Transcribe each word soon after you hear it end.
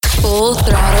Full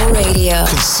Throttle Radio.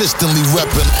 Consistently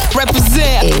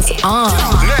Represent is on.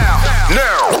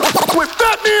 Now, with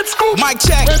that man Scoop, Mic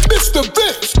check. and Mr.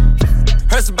 Vince.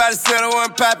 Heard somebody said I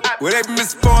wasn't poppin'. Well, they be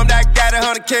misinformed, I got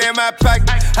 100K in my pocket.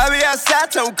 I be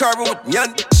outside, tone carbon with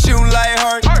young shooting like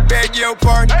hard. Beg your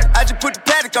pardon. I just put the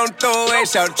paddock on the throwaway.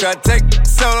 Shout try to take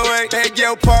solo away. Beg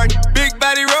your pardon. Big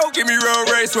body roll, give me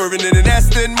road race. Swerving in an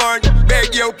Aston Martin.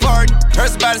 Beg your pardon.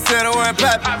 Heard somebody said I wasn't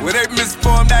poppin'. Well, they be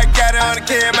misinformed, I got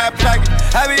 100K in my pocket.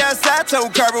 I be outside,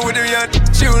 tone carbon with them young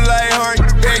shooting like hard.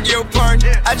 Beg your pardon.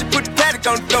 I just put the paddock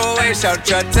on the throwaway. Shout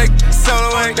try to take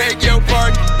solo away. Beg your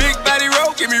pardon. Big body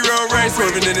roll, give me road race.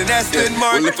 Swerving in an Aston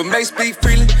Martin. Well, if I may speak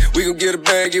freely, we gon' get a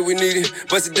bag if we need it.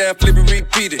 Bust it down, flip it,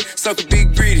 repeat it. Sucker be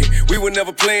greedy. We were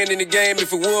never playing in the game.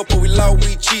 If it was, but we lost,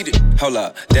 we cheated. Hold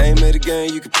up, they ain't made a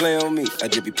game, you can play on me. I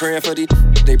just be praying for these,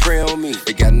 they pray on me.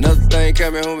 They got another thing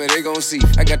coming home and they gon' see.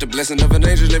 I got the blessing of an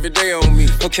angel every day on me.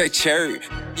 Okay, cherry.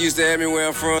 Used to have me where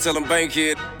I'm from, tell them bank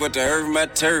kid, but the earth my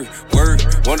turf. Word,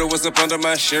 wonder what's up under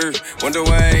my shirt. Wonder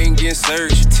why I ain't getting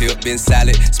searched. Tip been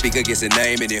solid, speaker gets a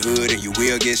name in the hood, and you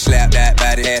will get slapped that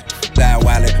body hat. Die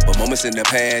wildin', but moments in the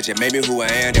past, it made me who I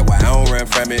am, that's why I don't run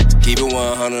from it. Keep it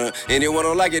 100, anyone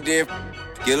don't like it, then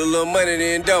get a little money,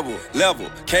 then double, level.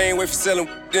 Can't wait for selling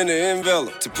in the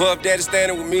envelope. To Puff Daddy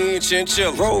standing with me and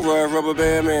Chinchilla. Roll ride, rubber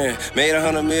band man, made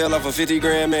 100 mil off a 50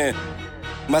 grand man.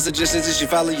 My suggestion is you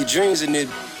follow your dreams and then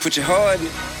put your heart in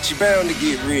it. She bound to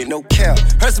get rid, no cap.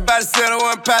 Heard somebody said I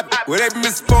wasn't poppin'. Well, they be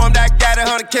misinformed, I got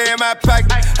 100K in my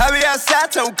pocket. I be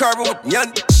outside, tone carbon with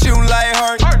young shooting like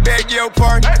hard. Beg your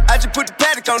pardon. I just put the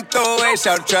paddock on the throwaway.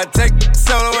 Shout try to take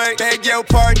solo away. Beg your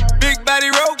pardon. Big body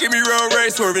roll, give me road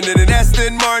race. Swerving in an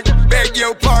Aston Martin. Beg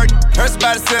your pardon. Heard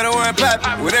somebody said I wasn't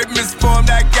poppin'. Well, they be misinformed,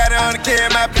 I got 100K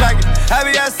in my pocket. I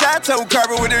be outside, tone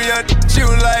carbon with them young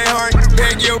shooting like hard.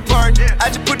 Beg your pardon.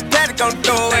 I just put the paddock on the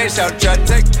throwaway. Shout try to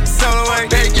take solo away.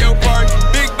 Beg your pardon.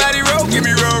 Big body roll, give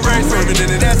me road race. Swerving in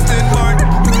an Aston Martin.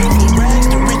 Rags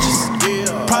to riches,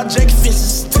 project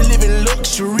fences to live in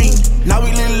luxury. Now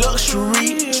we live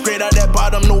luxury. Straight out that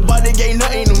bottom, nobody gave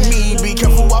nothing to me. Be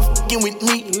careful while fucking with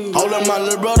me. All of my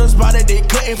little brothers spotted, they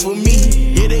cutting for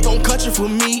me. Yeah, they gon' cut you for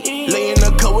me. Lay in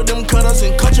the cut with them cutters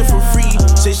and cut you for free.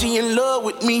 Say she in love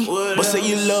with me, but say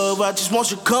you love, I just want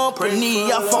your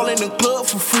company. I fall in the club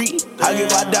for free. I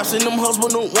give out daps and them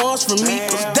husband the ones for me.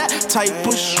 Cause that type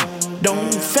of shit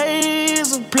don't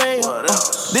phase a player.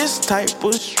 This type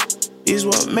of shit is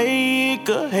what make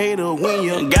a hater when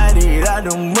you got it out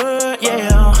the mud,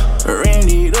 yeah. Ran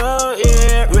it up,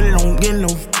 yeah. Really don't get no,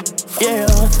 yeah.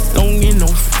 Don't get no,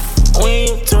 when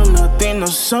you turn nothing or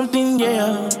something,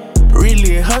 yeah.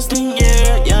 Really hustling,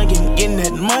 yeah. Young and getting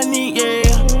that money, yeah.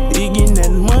 You getting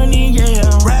that money, yeah.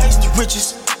 Rags to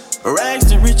riches, rags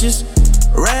to riches,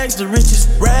 rags to riches,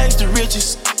 rags to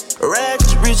riches, rags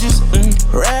to riches,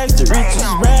 rags to riches,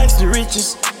 rags to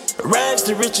riches, rags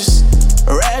to riches.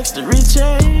 Rags to riches,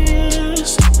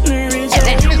 Mr.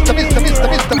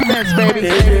 Vince, baby.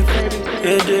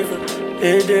 It's different,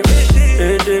 it's different,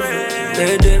 it's different,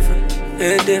 it's different,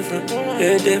 it's different,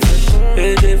 it's different,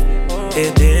 it's different.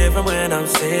 It's different when I'm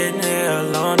sitting here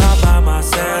alone all by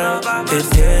myself. It's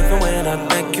different when I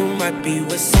think you might be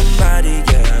with somebody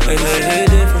else. It's different,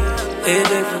 it's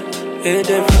different, it's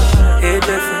different, it's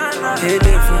different, it's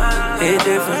different, it's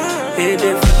different, it's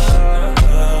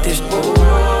different. This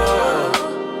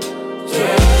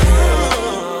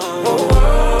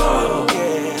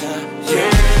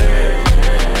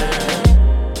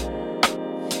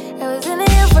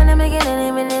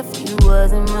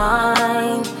wasn't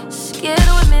mine. Scared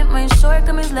to admit my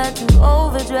shortcomings led to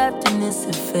overdraft in this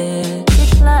affair.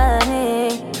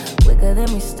 Declining quicker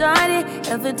than we started.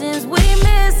 Evidence we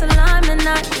misalignment.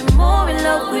 I get more in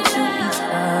love with you each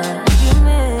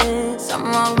argument.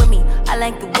 Something wrong with me. I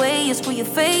like the way you screw your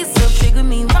face up. Trigger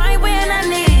me right when I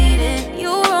need it.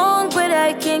 You wrong, but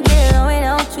I can't get on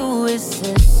without you. It's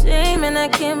a shame and I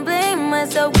can't blame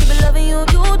myself. Keep loving you,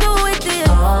 you do it this.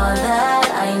 All that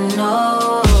I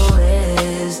know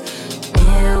is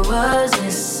mirrors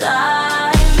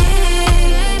inside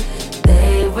me.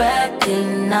 They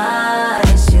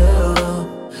recognize you.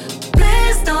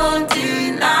 Please don't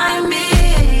deny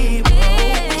me.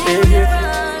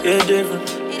 It's different,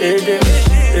 it's different,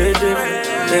 it's different,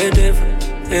 it's different,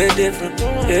 it's different,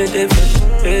 it's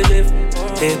different, it's different.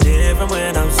 It's different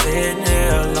when I'm sitting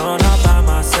here alone all by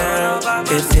myself.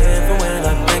 It's different when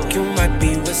I think you might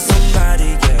be with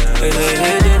somebody else. It's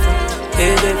different,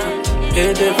 it's different,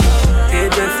 it's different,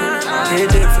 it's different,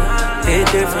 it's different,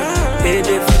 it's different, it's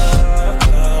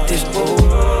different. This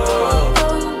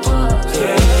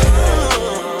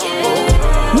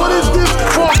What is this?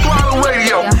 Full Throttle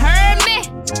Radio. You heard me?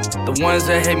 the The ones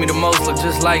that hate me the most look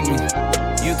just like me.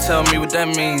 You tell me what that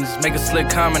means. Make a slick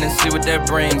comment and see what that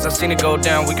brings. I seen it go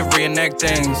down, we can reenact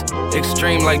things.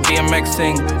 Extreme like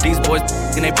BMXing. These boys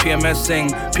and they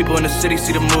PMSing. People in the city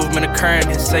see the movement occurring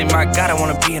and say, my God, I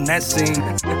wanna be in that scene.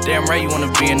 Damn right you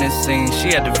wanna be in this scene. She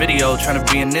had the video trying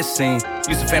to be in this scene.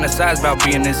 Used to fantasize about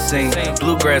being this scene.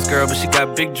 Bluegrass girl, but she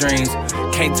got big dreams.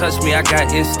 Can't touch me, I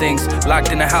got instincts.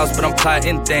 Locked in the house, but I'm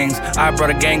plotting things. I brought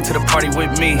a gang to the party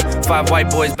with me. 5 white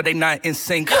boys, but they not in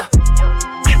sync.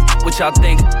 What y'all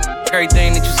think?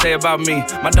 Everything that you say about me.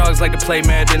 My dogs like to play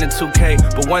Madden and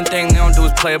 2K, but one thing they don't do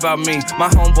is play about me. My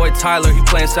homeboy Tyler, he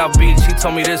playing South Beach. He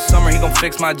told me this summer he gon'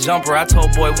 fix my jumper. I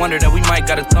told Boy Wonder that we might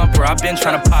got a thumper. I been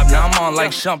tryna pop, now I'm on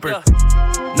like Shumpert.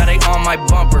 Now they on my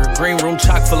bumper. Green room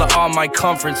chock full of all my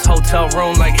comforts. Hotel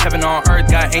room like heaven on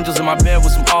earth. Got angels in my bed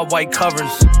with some all white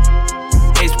covers.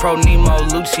 Ace Pro Nemo,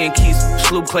 Lucci and Keys,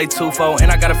 Sloop Clay Tufo,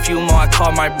 and I got a few more I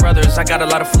call my brothers. I got a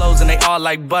lot of flows and they all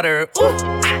like butter.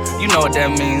 Ooh, you know what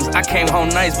that means. I came home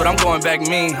nice, but I'm going back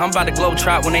mean. I'm about to globe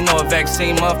trot when they know a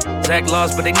vaccine up. Zach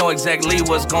lost, but they know exactly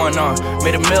what's going on.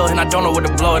 Made a meal and I don't know where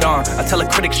to blow it on. I tell a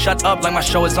critic shut up like my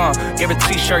show is on. Gave a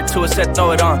t-shirt to her, said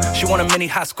throw it on. She want a mini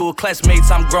high school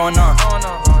classmates, I'm growing on.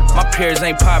 My peers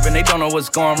ain't popping, they don't know what's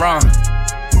going wrong.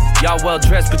 Y'all well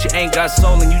dressed, but you ain't got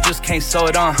soul and you just can't sew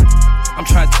it on. I'm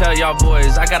trying to tell y'all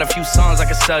boys, I got a few songs I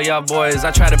can sell y'all boys.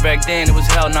 I tried it back then, it was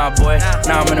hell nah, boy.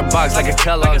 Now I'm in a box like a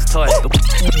Kellogg's toy. Why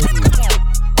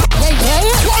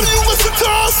do you listen to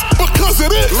us? Because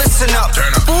it is. Listen up.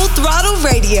 Full Throttle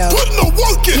Radio. Putting the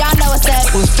work in. Y'all know what's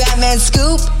up with Fat Man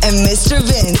Scoop and Mr.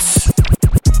 Vince.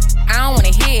 I don't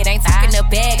wanna hear it, ain't talking the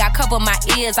bag. I cover my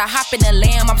ears, I hop in the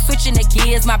lamb, I'm switching the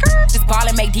gears. My just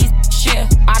ballin', make these shit.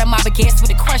 Out of my baguettes with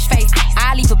a crush face.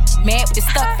 I leave a mad with a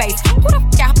stuck face. Who the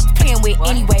f y'all playing with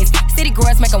anyways? City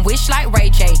girls make them wish like Ray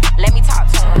J. Let me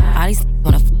talk to them. All these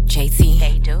wanna f JT.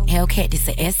 They do. Hellcat, this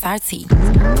a SRT.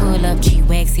 Pull up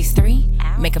G-Wax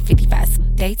 6'3", make a 55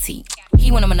 AT.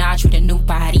 He wanna menage with a new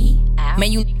body.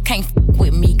 Man, you can't f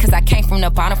with me, cause I came from the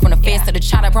bottom, from the fence to the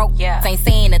chopper broke. Ain't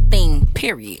saying a thing,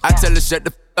 period. I tell her shut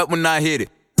the f up when I hit it.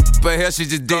 But hell, she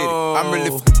just did it. I'm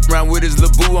really around with his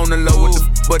little boo on the low. What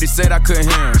the but he said I couldn't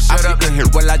hear him. Shut up and hear.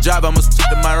 While I drive, I'ma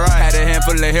to my right. Had a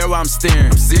handful of hair while I'm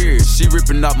steering. I'm serious. She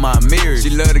ripping up my mirrors. She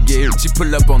love to get hit. She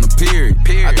pull up on the period.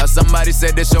 I thought somebody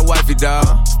said that's your wifey,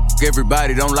 dawg.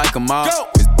 Everybody don't like them all.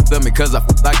 Love me cause I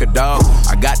like a dog.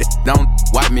 I got it, don't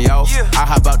wipe me off. I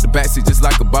hop out the backseat just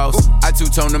like a boss. I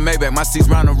two-tone the Maybach, my seat's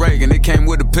Ronald Reagan. It came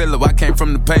with a pillow, I came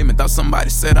from the pavement. Thought somebody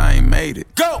said I ain't made it.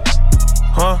 Go!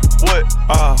 Huh? What?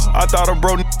 I thought a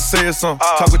bro said something.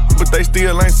 Talkin', but they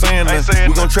still ain't saying nothing.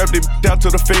 We gon' trap this out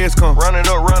till the feds come. Run it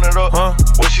up, huh?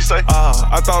 What she say?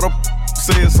 I thought a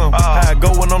said something. How I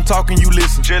go when I'm talking, you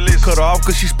listen. Cut her off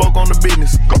cause she spoke on the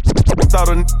business. Thought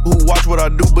a who watch what I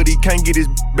do, but he can't get his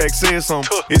back said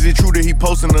something. Is it true that he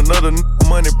posting another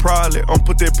money? Probably. I'm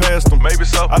put that past him. Maybe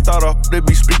so. I thought they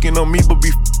be speaking on me, but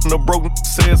be the broke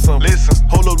said something. Listen.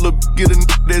 Hold up, look, get a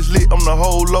that's lit. I'm the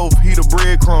whole loaf. He the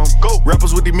breadcrumb. Go.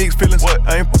 Rappers with the mixed feelings. What?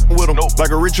 I ain't with them. Nope.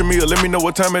 Like a Richard Mille. Let me know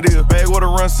what time it is. Bag what a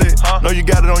run set. Know you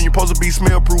got it on. You supposed to be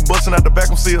smell proof. Busting out the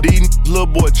vacuum seal. These little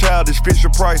boy childish.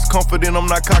 Fisher Price. Confident I'm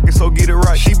not cocky, so get it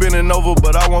right. She bending over,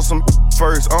 but I want some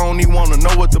first. I don't even wanna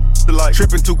know what the like.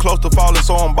 Tripping too close to falling,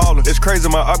 so I'm ballin'. It's crazy,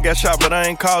 my up got shot, but I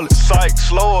ain't call it. Psych,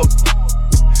 slow up.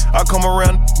 I come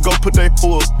around, go put that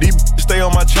up. These stay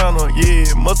on my channel, yeah.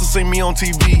 Must've seen me on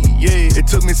TV, yeah. It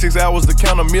took me 6 hours to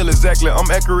count a meal exactly. I'm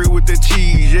accurate with that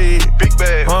cheese, yeah. Big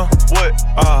bag, huh? What?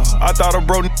 I thought a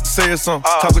bro said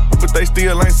something. Talkin', but they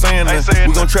still ain't saying nothing.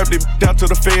 We gon' trap this out till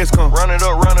the feds come. Run it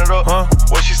up, huh?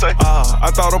 What she say?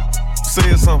 I thought a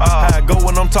said something. How I go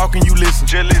when I'm talking, you listen.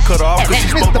 Cut her off cause she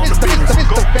spoke on the business.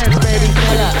 Mr. Fans, baby.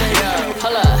 Pull up,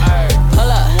 pull up,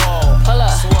 pull up, pull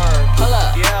up, pull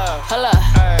up, pull up,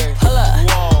 pull up,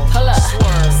 pull up.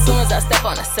 Soon as I step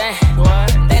on the scene,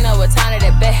 they know what time it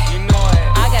be.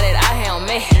 I got it out here on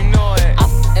me. I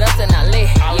f it up then I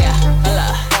leave. Yeah, pull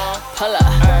up, pull up,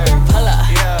 pull up,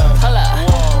 pull up,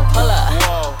 pull up,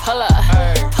 pull up,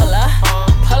 pull up,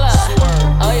 pull up.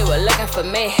 Oh, you were looking for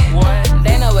me.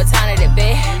 They know what time it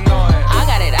be. I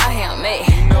got it out here on me.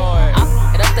 I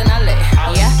f it up then I leave.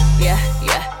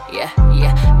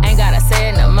 Yeah. Ain't gotta say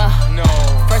it no more.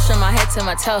 Fresh from my head to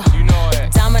my toe.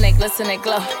 Dominic, listen and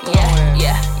glow.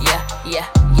 Yeah.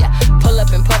 Pull up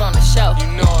and put on the show.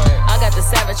 I got the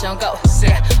savage on go.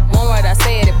 Yeah. One word I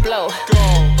say it blow.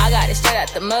 I got it straight out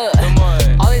the mud.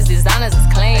 All these designers is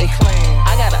clean.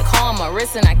 I got a car on my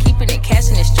wrist and I keep it in cash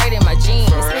and it's straight in my jeans.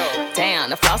 Damn,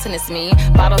 the flossing is mean.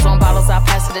 Bottles on bottles, I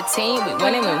pass to the team. We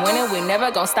winning, we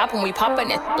never gon' stop when we poppin'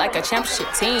 it like a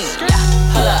championship team. Yeah.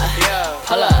 Pull up,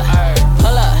 pull up,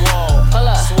 pull up.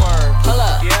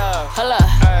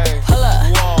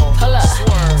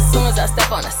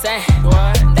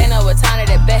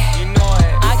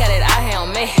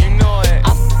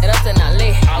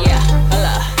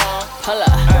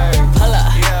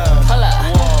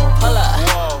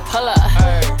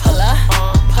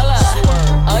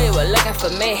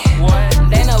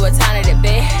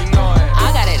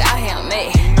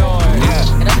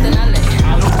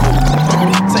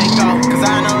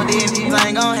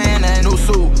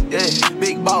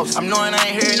 Boss, I'm knowing I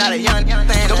ain't here, not a young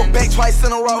thing. Double back twice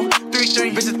in a row,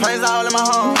 3-3. Bitches planes all in my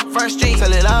home. First street,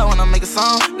 tell it out when I make a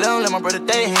song. Let my brother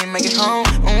day, he ain't make it home.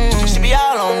 She be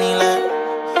all on me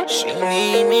like she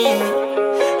need me.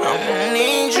 I don't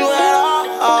need you at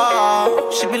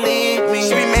all. She believe me.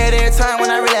 She be mad every time when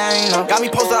I really ain't know. Got me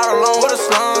posted all alone where the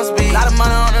slums be. Lot of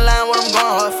money on the line, what I'm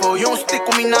going hard for. You don't stick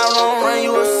with me now, long run,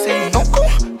 you will see. Don't go,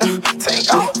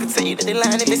 take off. Can tell you that they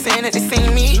lying if they saying that they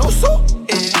seen me. No so,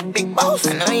 yeah, big boss.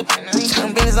 I know you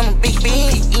turn business, I'm a big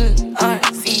bean.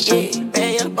 R-C-A,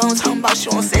 bad yellow bones, talking about she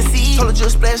won't say C. Told her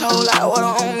just splash a whole lot of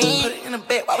water on me. Put it in the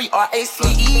bed while we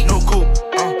R-A-C-E. No coupe,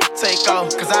 take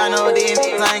off, cause I know these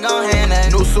niggas ain't gon' hand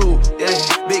that. No suit, yeah,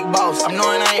 big boss. I'm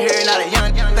knowing I ain't here, not a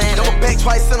young thing. Double back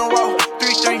twice in a row,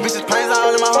 3-3. Bitches planes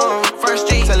all in my home. First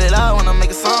street, tell it out when I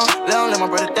make a song. Let my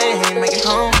brother day, he ain't make it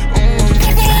home.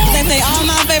 They play all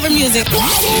my favorite music.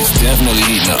 It's definitely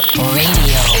heating up.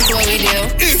 Radio. It's what we do.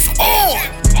 It's on.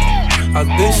 I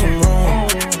did some wrong,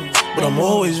 but I'm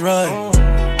always right.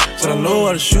 Said I know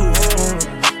how to shoot,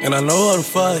 and I know how to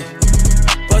fight.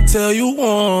 If I tell you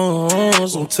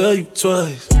once, I'll tell you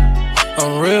twice.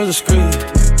 I'm real discreet,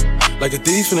 like a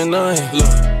thief in the night.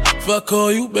 Look, if I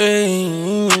call you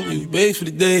babe, you babe for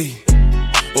the day,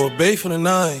 or babe for the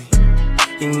night.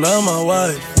 You not my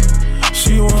wife.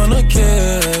 She wanna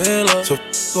kill her, so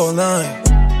f*** all night.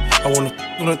 I wanna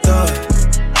f*** on the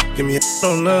thigh, give me a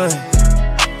on 9.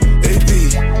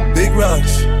 AP, big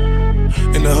rocks,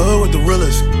 in the hood with the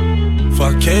realest.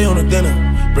 5K on the dinner,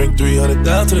 bring 300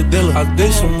 down to the dealer. I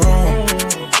did some wrong,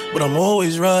 but I'm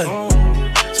always right.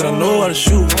 Said I know how to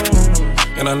shoot,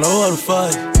 and I know how to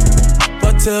fight. If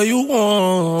I tell you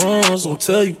once, I'll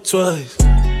tell you twice.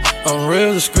 I'm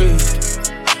real discreet,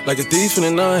 like a thief in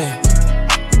the night.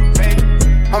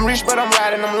 I'm rich, but I'm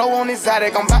riding. I'm low on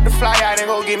exotic. I'm about to fly out and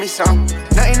go get me some.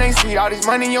 Nothing ain't sweet. All this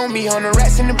money on me. 100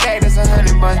 rats in the bag, that's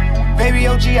 100 bun. Baby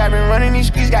OG, I been running these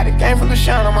streets. Got a game full of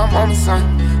shine on my mama's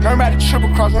son. Learned about the triple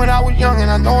cross when I was young,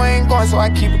 and I know I ain't going, so I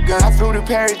keep a gun. I flew to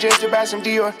Paris just to buy some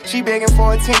Dior. She begging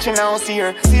for attention, I don't see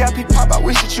her. CIP pop, I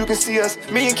wish that you can see us.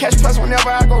 Million cash plus whenever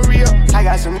I go real. I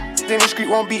got some in the street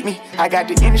won't beat me. I got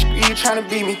the industry trying to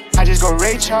beat me. I just go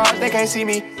Ray Charles, they can't see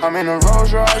me. I'm in a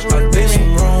Rolls Royce with a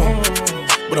Remy.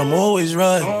 But I'm always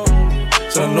right.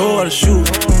 So I know how to shoot,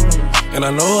 and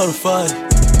I know how to fight.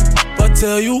 If I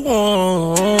tell you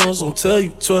once, I'll tell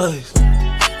you twice.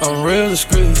 I'm real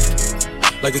discreet,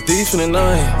 like a thief in the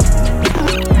night.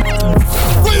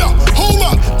 Wait up, hold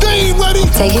up, they ain't ready.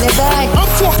 Taking it back. I'm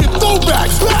talking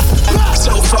throwbacks.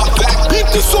 So far back. Beat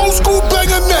this old school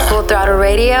banger now. Full Throttle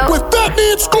Radio. With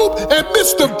Batman Scoop and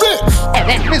Mr. Vince. And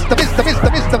then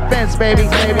Mr. Vince, baby.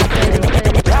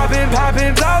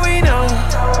 Poppin', all we know.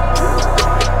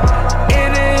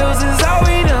 In the hills is all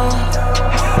we know.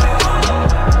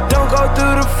 Don't go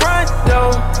through the front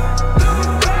door.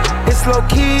 It's low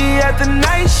key at the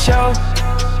night show.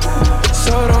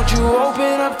 So don't you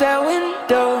open up that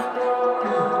window.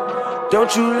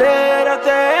 Don't you let out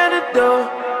the antidote.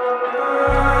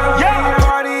 Yeah,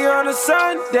 party on a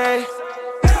Sunday.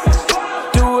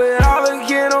 Do it all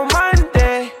again on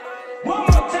Monday.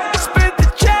 Spend the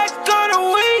check on a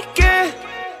weekend.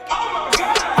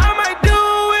 I might do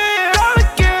it all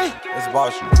again. Let's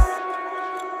boss you.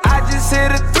 I just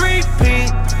hit a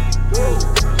 3-peat.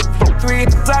 3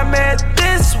 hits I met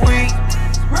this week.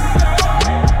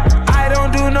 I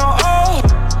don't do no O.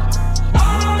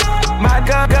 My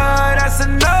gun, that's a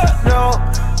no.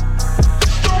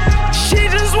 She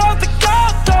just want the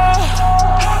gold though.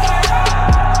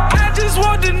 I just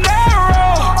want the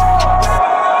narrow.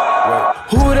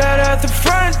 Who that at the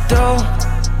front door?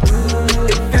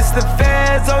 If it's the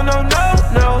feds, oh no.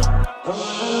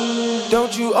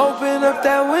 Don't you open up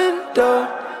that window.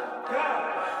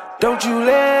 Don't you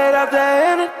let out that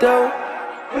antidote.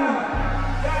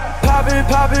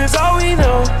 Poppin', all we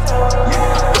know.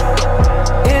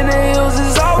 In the hills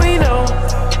is all we know.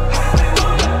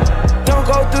 Don't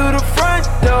go through the front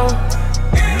door.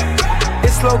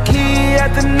 It's low key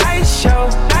at the night show.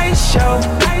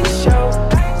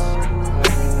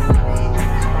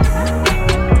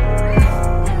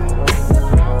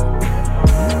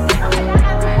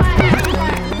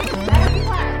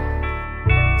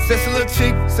 Sexy little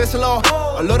chick, sexy little.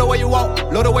 I love the way you walk,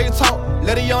 love the way you talk.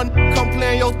 Let a young come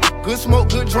play in your good smoke,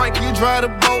 good drink, you drive the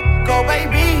boat. Go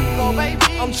baby,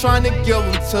 I'm trying to give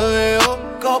them to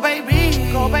you. Go baby,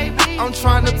 I'm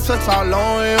trying to touch all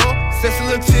on you. Sexy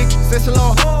little chick, sexy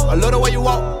little. I love the way you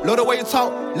walk, love the way you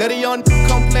talk. Let a young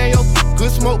come play in your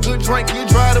good smoke, good drink, you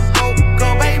drive the boat.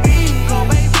 Go baby,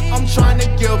 I'm trying to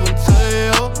give them to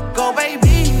you. Go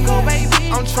baby,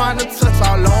 I'm trying to touch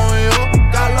all on you.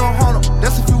 Got a little Honda,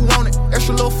 that's if you want it.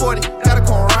 Extra little 40, gotta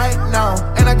come right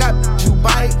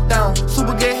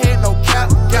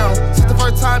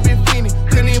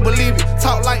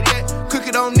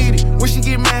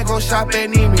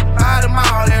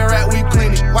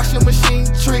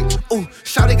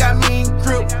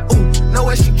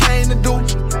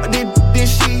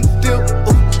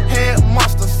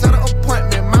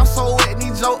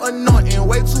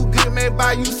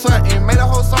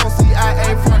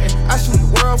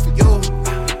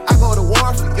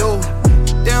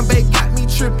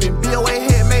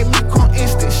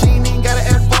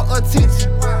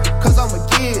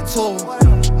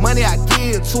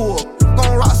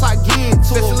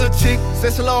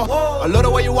sexy love. I love the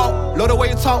way you walk, love the way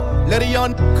you talk. Let a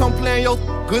young come play in your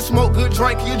good smoke, good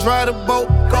drink, you drive the boat.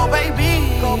 Go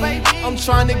baby, I'm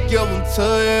trying to give them to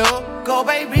you. Go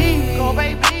baby,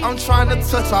 I'm trying to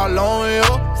touch all on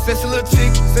you. Sexy little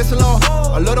chick, sexy love.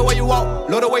 I love the way you walk,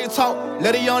 love the way you talk.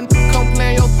 Let a young come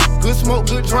play in your good smoke,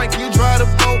 good drink, you drive the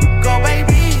boat. Go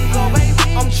baby,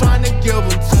 I'm trying to give them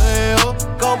to you.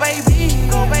 Go baby,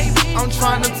 I'm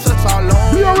trying to touch all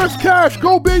on you. PRS Cash,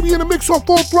 Go Baby in the mix on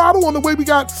Full Throttle. On the way, we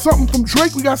got something from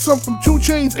Drake, we got something from 2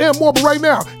 Chainz and more. But right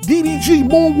now, DDG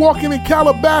moonwalking in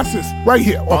Calabasas, right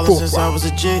here on Full since Throttle. I was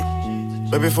a jit,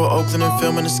 right before Oakland and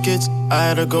filming the skits, I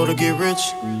had to go to get rich.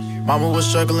 Mama was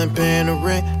struggling paying the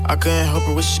rent, I couldn't help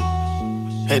her with shit.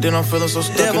 Hey, then I'm feeling so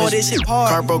stuck in this shit.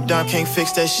 Car broke down, can't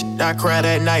fix that shit. I cried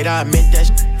at night, I admit that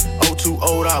shit. Oh, too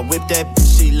old, I whipped that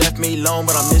bitch. She left me alone,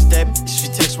 but I miss that bitch. She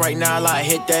text right now, like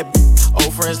hit that bitch.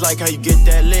 Old friends like how you get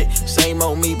that lit. Same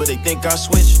old me, but they think I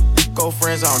switched. Go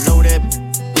friends, I don't know that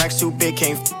bitch. Black's too big,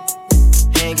 can't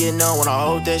ain't getting on when I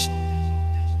hold that shit.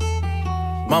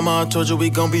 Mama, I told you we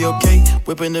gon' be okay.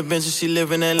 Whipping the bench and she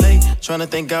live in LA. Tryna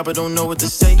thank God but don't know what to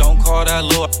say. Don't call that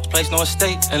little place no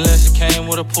estate unless it came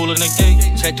with a pool in the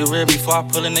gate. Check the rear before I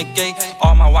pull in the gate.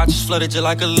 All my watches flooded just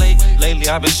like a lake. Lately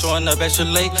I've been showing up extra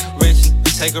late. Rich,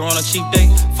 take her on a cheap date.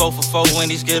 4 for 4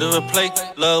 Wendy's, get her a plate.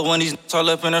 Love when these all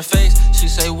up in her face. She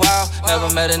say wow, never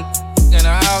met a in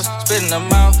her house. Spitting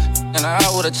them out, and I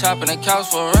out with a chop in the couch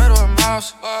for a red or a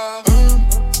mouse.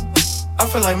 I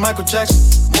feel like Michael Jackson,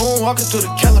 moonwalking through the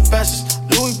Calabasas.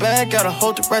 Louis bag, gotta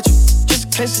hold the ratchet, just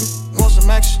in case he wants some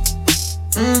action.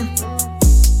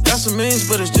 Got some millions,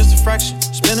 but it's just a fraction.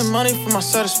 Spending money for my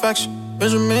satisfaction.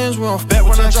 Benjamins, we on back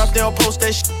when I drop, they don't post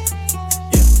that shit.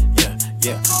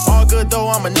 Yeah. All good though,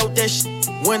 I'ma note that shit.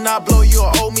 When I blow,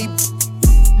 you'll owe me,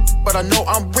 but I know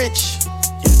I'm rich.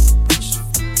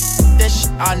 That shit,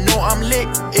 I know I'm lit.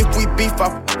 If we beef, I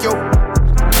f*** yo.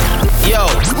 Yo,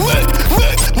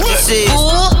 this is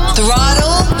Full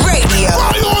Throttle Radio.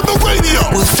 Right on the radio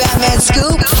with Fat Man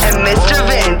Scoop and Mr.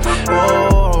 Vince.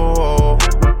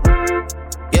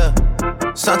 Yeah.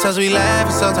 Sometimes we laugh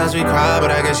and sometimes we cry, but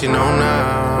I guess you know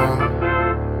now,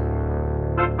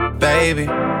 baby.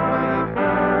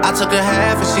 I took a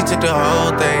half and she took the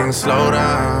whole thing. Slow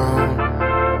down,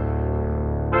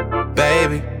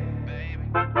 baby.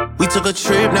 We took a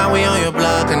trip, now we on your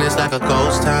block and it's like a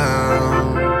ghost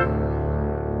town.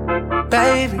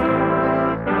 Baby,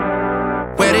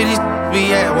 where did these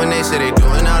be at when they say they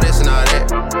doing all this and all that?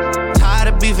 Tired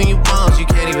of beefing you bums, you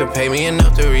can't even pay me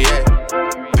enough to react.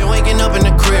 Been waking up in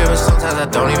the crib and sometimes I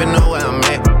don't even know where I'm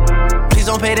at. Please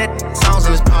don't pay that songs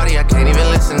in this party, I can't even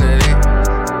listen to that.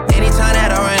 Anytime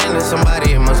that I run into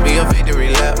somebody, it must be a victory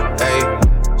lap. Hey,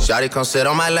 shawty come sit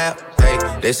on my lap. Hey,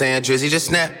 they saying Drizzy just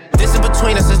snap. This in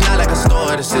between us is not like a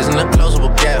store, this isn't a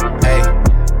closable gap. Hey,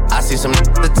 I see some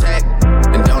attack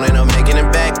and don't end up making it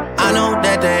back. I know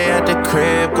that they at the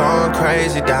crib going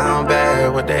crazy down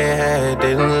bad. What they had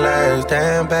didn't last,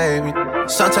 damn baby.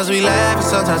 Sometimes we laugh and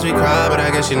sometimes we cry, but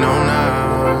I guess you know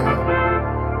now,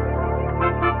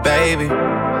 baby.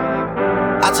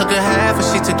 I took a half and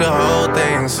she took the whole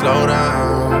thing. Slow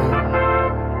down,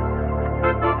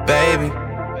 baby.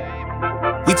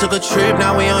 We took a trip,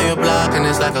 now we on your block and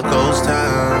it's like a ghost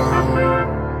town,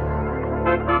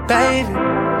 baby.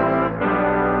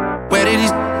 Where did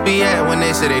these be at when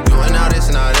they say they doing all this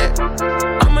and all that?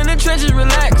 I'm in the trenches,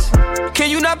 relax. Can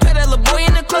you not pay that little boy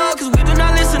in the club? Cause we do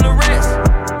not listen to rest.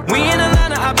 We in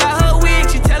Atlanta, I buy her wig.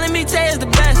 She telling me Tay is the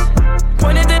best.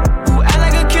 Pointed at who act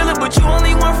like a killer, but you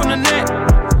only one from the net.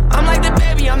 I'm like the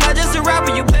baby, I'm not just a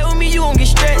rapper. You play with me, you won't get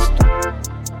stretched.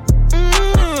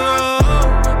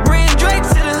 Bring Drake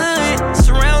to the hood,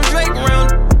 surround Drake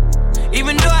around.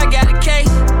 Even though I got a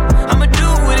case, I'ma do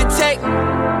what it take.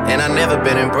 And I never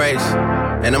been embraced,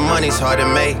 and the money's hard to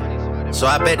make, so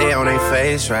I bet they on their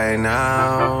face right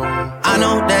now. I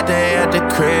know that they at the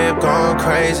crib going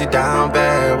crazy down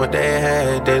bad. What they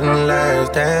had didn't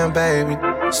last, damn baby.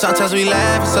 Sometimes we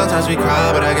laugh and sometimes we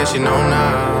cry, but I guess you know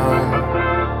now,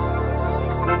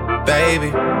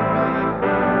 baby.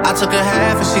 I took a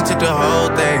half and she took the whole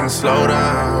thing. Slow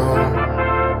down,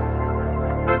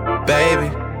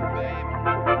 baby.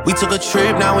 We took a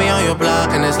trip, now we on your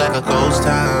block and it's like a ghost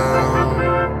town,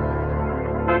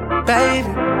 baby.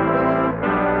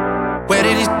 Where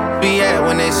did these be at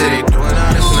when they say they doing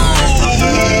all this and all that?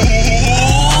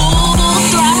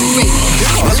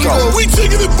 Let's go. We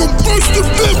taking it from first to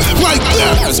fifth like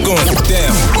that. Let's go down.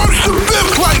 First to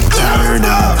fifth like that. Turn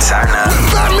up.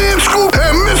 Fat Man Scoop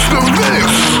and Mr.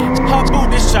 Vince. Her boo,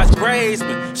 this shot's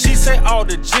brazen. She say all bought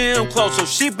the gym clothes, so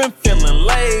she been feeling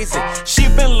lazy. She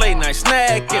been late night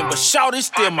snacking, but shawty's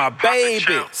still my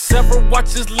baby. Several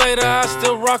watches later, I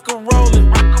still rock a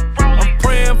rollin'. I'm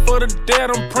praying for the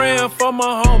dead, I'm praying for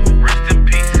my homie. Rest in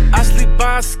peace. I sleep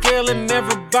by a scale and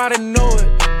everybody know it.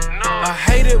 I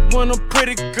hate it when a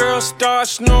pretty girl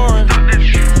starts snoring.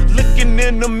 Looking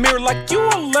in the mirror like you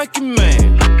a lucky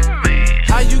man.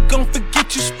 How you gon'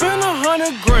 forget you spent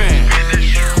 100 grand?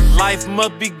 Life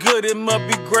must be good, it must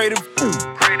be great if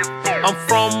I'm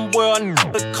from where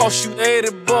it cost you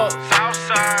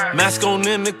 $80. Mask on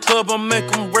in the club, I make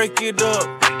him break it up.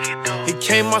 He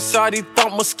came outside, he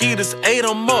thought mosquitoes ate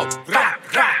him up.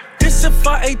 This if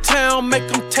I A-Town, make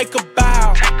him take a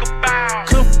bow.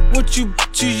 Come with you,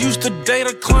 you used to date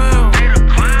a clown.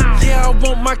 Yeah, I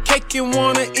want my cake and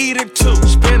wanna eat it too.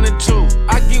 Spend it too.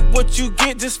 I get what you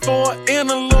get just for an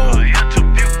interlude.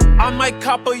 I might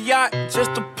cop a yacht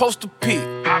just to post a pic.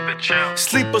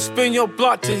 Sleep or spin your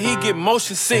block till he get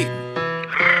motion sick.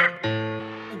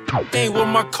 Ain't with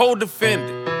my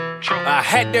co-defendant. I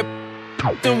had that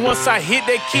then once I hit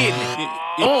that kidney.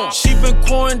 She been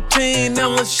quarantined, now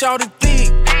let's shout it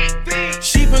thick.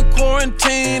 She been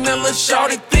quarantined, now let's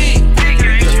shout it thick.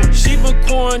 She been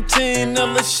quarantined, now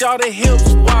let's shout it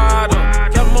hips wider.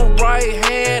 Got my right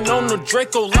hand on the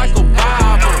Draco like a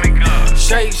Bible.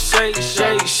 Shake, shake,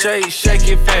 shake, shake, shake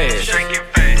it fast.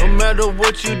 No matter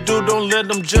what you do, don't let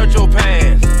them judge your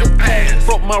past.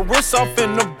 Fuck my wrist off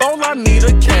in the bowl, I need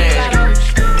a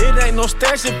cash. It ain't no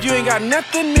stash if you ain't got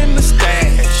nothing in the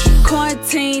stash.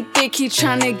 Quarantine thick, he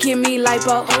tryna give me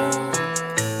lipo.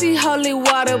 See holy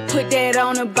water, put that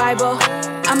on the Bible.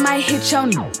 I might hit your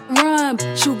run,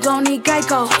 but you gon' need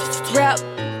Geico. Rap,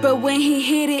 but when he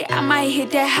hit it, I might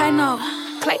hit that high note.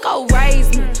 Clayco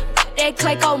raised me, that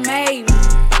Clayco made me.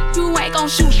 You ain't gon'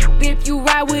 shoot if you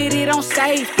ride with it on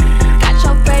safe. Got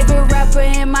your favorite rapper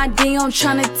in my DM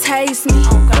tryna taste me.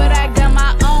 But I got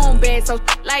my own bag, so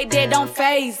like that don't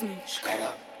faze me.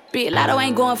 Big Lotto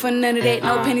ain't going for none of that.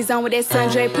 No pennies on with that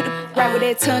sundray. Put the right with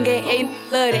that tongue at. Ain't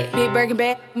love that. Big Birkin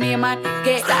bag. Me and my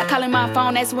get. Stop calling my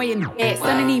phone. That's when you at.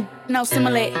 Son of these no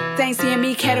similar. They ain't seeing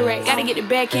me cataract. Gotta get the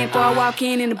back end before I walk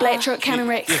in the black truck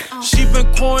counteract. She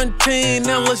been quarantined,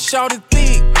 now let's shout it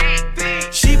thick.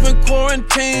 She been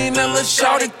quarantined, now let's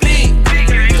shout it thick.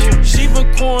 She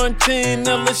been quarantined,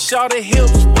 now let's shout it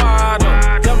hips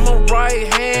wider. Got my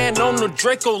right hand on the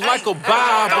Draco like a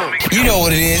Bible. You know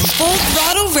what it is. Full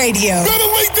Throttle Radio. Better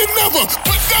late than never,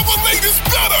 but never late is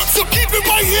better. So keep it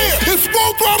right here. It's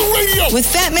Full Throttle Radio. With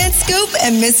Fat Man Scoop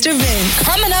and Mr. Vince.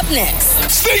 Coming up next.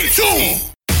 Stay tuned.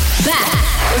 Back.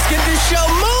 Let's get this show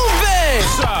moving.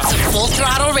 To Full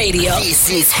Throttle Radio. This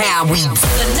is how we do.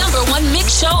 The #1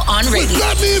 mix show on radio. With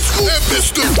Fat Man Scoop and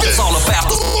Mr. Vince. It's all about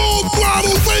the Full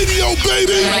Throttle Radio,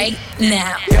 baby. Right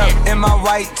now. Yeah, in my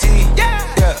white tee.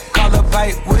 Yeah, call up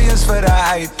Pipe Williams for the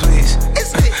hype, please.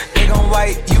 They gon'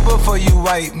 wipe you before you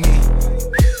wipe me.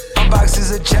 My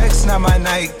boxes of checks, not my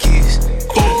Nikes.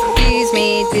 Excuse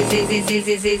me,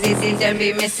 dizzy, don't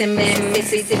be missing me.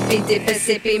 Mississippi,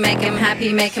 Mississippi, make him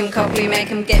happy, make him copy, make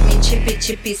him get me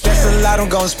chippy. That's a lot I'm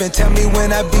gon' spend. Tell me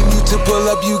when I beam you to pull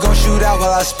up, you gon' shoot out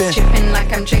while I spin. Trippin'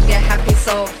 like I'm trigger happy,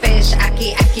 soul fish.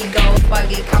 Aki, go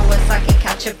buggy, Kawasaki,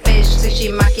 catch a fish.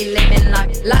 Sushi, maki, living like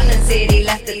London City,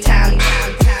 left the town.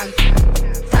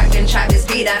 Talking Travis,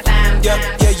 be that fam.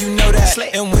 Yeah, you know that.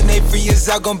 And when they free us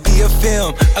out, gon' be a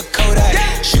film, a Kodak.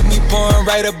 Shoot me pouring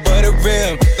right above the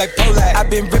rim, like Polak. I've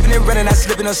been ripping and running, I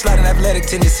slipping on sliding athletic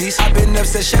tendencies. I've been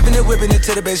upset, chefing and whipping it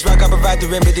to the base rock. I provide the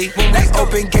remedy. When we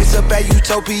open gates up at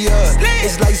Utopia,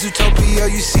 it's like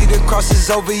Zootopia. You see the crosses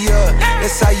over ya.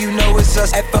 That's how you know it's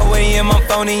us. At 4 a.m. I'm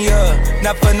phoning ya.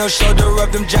 Not for no shoulder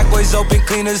rub, them jack boys open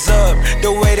cleaners up.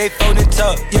 The way they fold it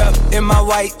up, yeah. In my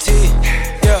white tee,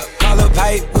 yeah. Call up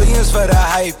Hype Williams for the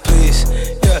hype, please.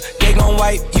 Yeah, they gon'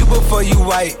 wipe you before you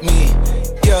wipe me.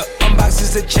 Yeah,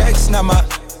 unboxes of checks, not my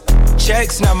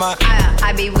checks, not my.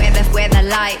 I be where the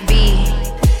light be.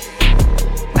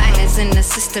 Bangers in the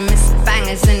system, it's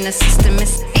bangers in the system,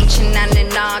 it's ancient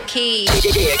anarchy.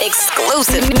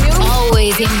 Exclusive.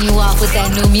 Always hitting you off with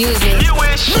that new music.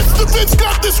 Mr. Vince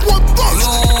got this one first.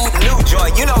 New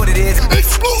joint, you know what it is.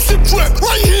 Exclusive trip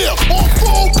right here on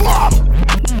Full Throttle.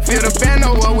 Feel the band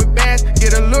over with bands,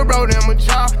 get a little bro them a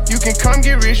job. You can come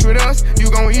get rich with us,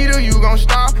 you gon' eat or you gon'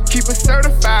 starve. Keep it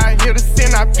certified, here to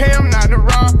sin, I pay them not to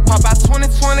rob. Pop out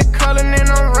 2020 color, and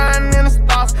I'm riding in the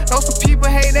stars. Know some people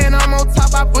hate that I'm on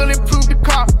top, I bulletproof the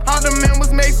car. All the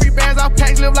members make free bands, our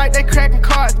packs live like they cracking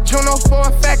cards. Juno for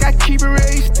a fact, I keep it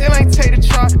real, you still ain't take the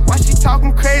chart. Why she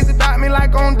talking crazy about me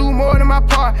like gon' do more than my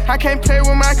part? I can't play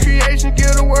with my creation,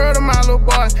 give the world to my little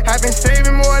boss. I've been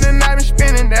saving more than I've been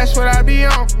spending, that's what I be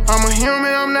on. I'm a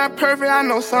human, I'm not perfect, I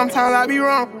know sometimes I be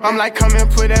wrong. I'm like, come and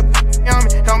put that on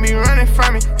me, don't be running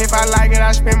from me. If I like it,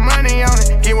 I spend money on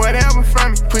it, get whatever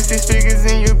from me. Put 6 figures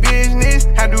in your business,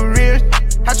 I do real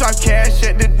I drop cash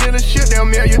at the dealership, they'll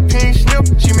mail your pink slip.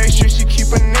 She make sure she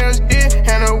keep her nails did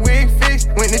and her wig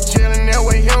fixed. Went to jail and that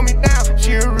way held me down.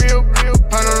 She a real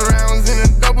 100 rounds in a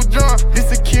double drum. This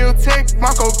a kill take.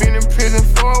 Marco been in prison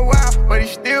for a while, but he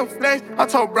still flex. I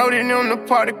told Brody them to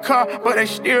park the car, but they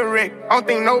still wreck. I don't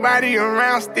think nobody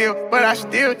around still, but I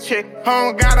still check. I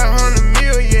don't got 100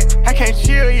 mil yet, I can't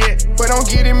chill yet, but don't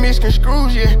get it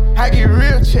misconstrued yet. I get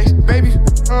real checks, baby,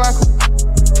 like a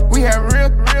we have real,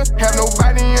 have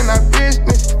nobody in our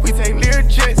business. We take Lear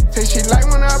jets, say she like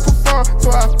when I perform,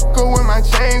 so I fuck her with my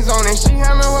chains on and she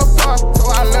handle her part,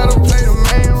 so I let her play the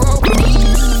main role.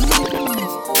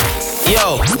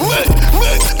 Yo,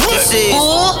 this is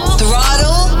Full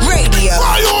Throttle Radio.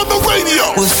 Fire on the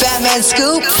radio with Fat Man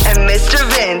Scoop and Mr.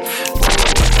 Vince.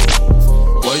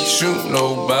 What you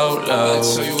know about love?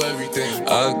 I tell you everything.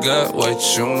 I got what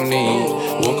you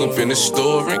need. Woke up in the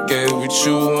store and get what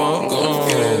you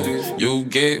want. You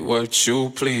get what you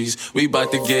please. We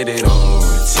bout to get it on.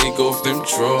 Take off them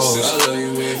drawers.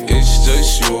 It's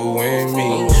just you and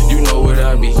me. You know what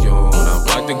I be on. I'm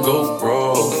about to go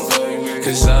raw.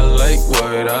 Cause I like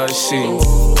what I see.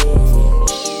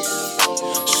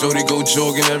 Shorty go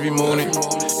jogging every morning,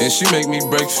 and she make me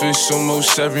breakfast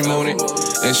almost every morning.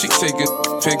 And she take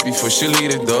a pic before she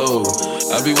leave the door.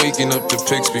 I be waking up the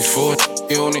pics before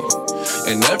on it.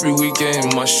 And every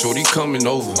weekend my shorty coming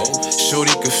over.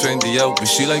 Shorty can Fendi out, but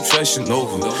she like Fashion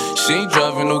Nova. She ain't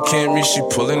driving no Camry, she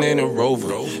pulling in a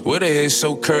Rover. With her hair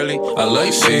so curly, I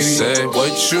like she said,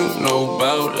 what you know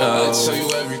about love? I tell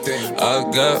you everything.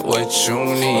 I got what you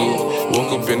need.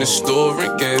 Woke up in the store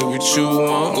and get what you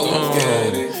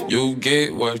want. You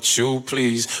get what you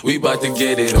please. We bout to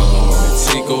get it on.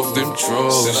 Take off them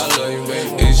drawers.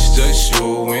 It's just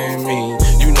you and me.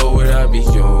 You know what I be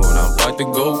on. I'm about to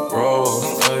go raw.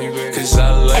 Cause I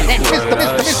like what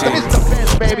I see.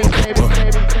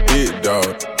 Big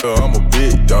dog, I'm a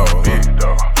big dog.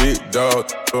 Big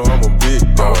dog, I'm a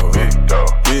big dog.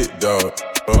 Big dog,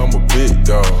 I'm a big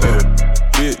dog.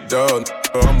 Big dog,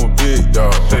 I'm a big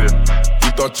dog.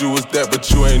 You thought you was that, but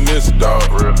you ain't this dog.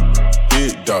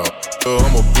 Big dog,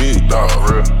 I'm a big dog.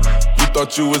 You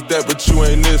thought you was that, but you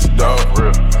ain't this dog.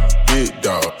 Big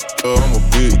dog, I'm a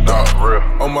big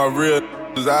dog. On my real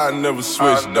I never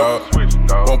switch, dog.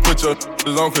 Won't put your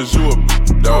on cause you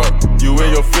a dog. You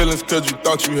in your feelings cause you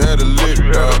thought you had a lick,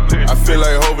 dog. I feel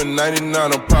like over 99,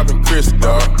 I'm popping Chris,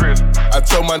 dog. I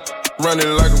told my run it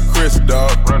like I'm Chris,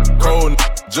 dog. Cold,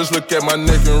 just look at my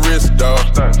neck and wrist, dog.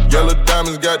 Yellow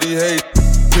diamonds got these hate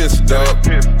pissed, dog.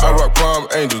 I rock Palm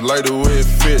Angels like the way it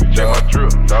fit, dog.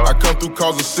 I come through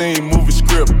cause a scene, movie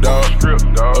script, dog.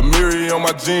 A mirror on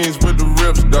my jeans with the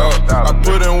rips, dog. I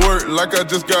put in work like I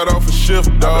just got off a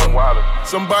shift, dog.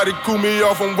 Somebody cool me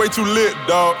off, I'm way too lit,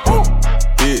 dog.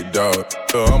 Big dog,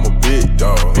 I'm a big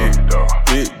dog.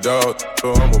 Big dog,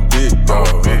 I'm a big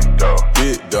dog.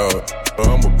 Big dog,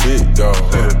 I'm a big dog.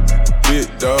 Big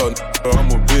dog, I'm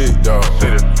a big dog.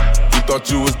 You thought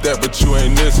you was that, but you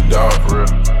ain't this dog.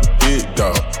 Big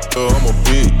dog, I'm a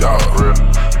big dog.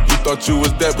 You thought you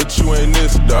was that, but you ain't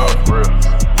this dog.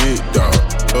 Big dog,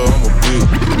 I'm a big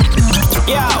dog.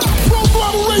 Yo, Full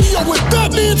Throttle Radio with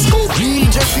Fat Man Scoop,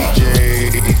 DJ,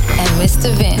 and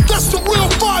Mr. Vince. That's the real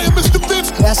fire, Mr.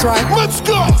 Vince. That's right. Let's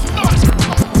go.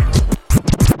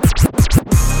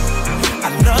 I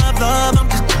love, I'm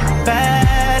just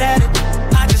bad at it.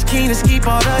 I just can't escape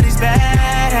all of these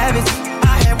bad habits.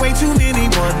 I had way too many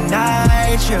one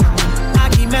nights, yeah. I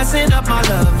keep messing up my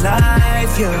love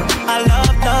life, yeah. I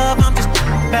love, I'm just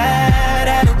bad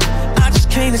at it. I just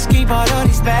can't escape all of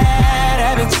these bad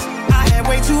habits. I had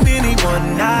way too many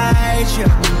one nights, yeah.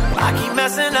 I keep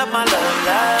messing up my love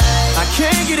life. I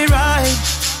can't get it right.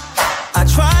 I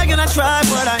try and I try,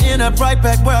 but I end up right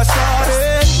back where I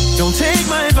started. Don't take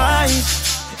my advice.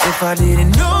 If I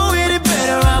didn't know any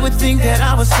better, I would think that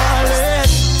I was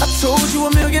heartless. I told you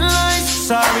a million lies,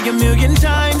 sorry a million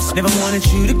times. Never wanted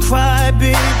you to cry,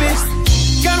 baby.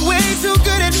 Got way too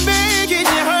good at making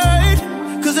you hurt.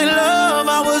 Cause in love,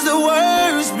 I was the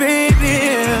worst,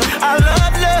 baby. I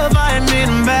love, I admit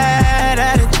I'm bad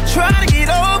at it. Trying to get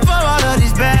over all of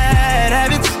these bad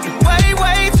habits.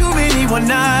 Way too many one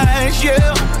nights,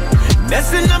 yeah.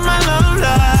 Messing up my love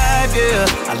life, yeah.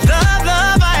 I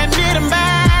love, I admit I'm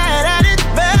bad at it.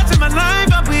 Bad to my life,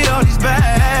 I with all these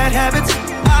bad habits.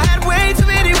 I had way too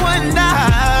many one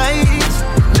nights.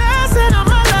 Messing up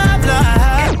my love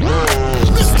life.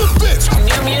 Mr. Vince,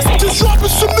 just dropping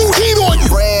some new heat on you.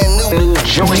 Brand new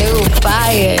joint. New fire.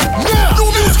 fire. Now,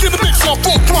 new music in the mix on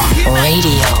Full Throttle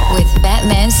Radio with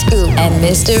Batman Scoop and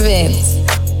Mr. Vince.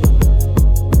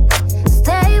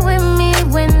 Stay with me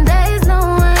when there's no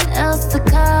one else to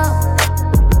call.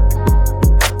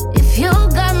 If you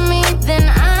got me, then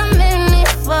I'm in it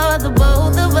for the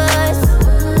both of us.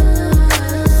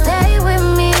 Stay with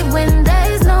me when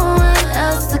there's no one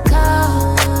else to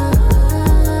call.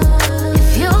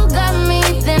 If you got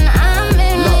me, then I'm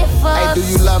in it for. Hey, do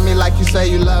you love me like you say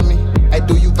you love me? Hey,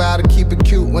 do you vow to keep it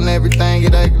cute when everything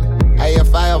get ugly? Hey,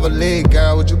 if I ever leave,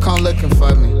 girl, would you come looking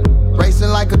for me? Racing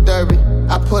like a derby,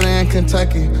 I put her in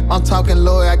Kentucky. I'm talking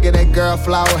lawyer, I get that girl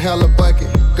flower, hella bucket.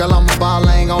 Girl, I'm a ball,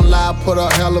 I ain't gon' lie, I put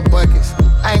up hella buckets.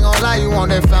 I ain't gon' lie, you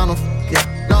want that fountain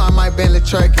f***ing. No, I might Bentley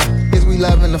Turkey. Is we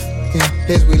loving the f***ing?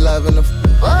 Is we loving the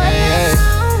f***ing? Hey, hey.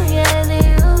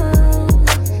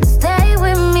 Stay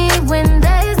with me when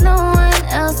there's no one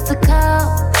else to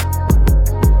call.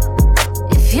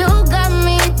 If you got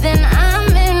me, then I'm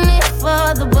in it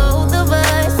for the both of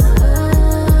us.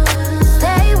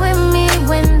 Stay with me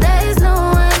when there's no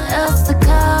one else to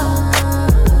call.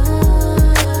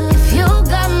 If you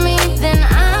got me, then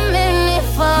I'm in it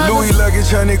for Louis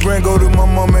luggage, 100 grand, go to my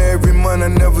mama every month. I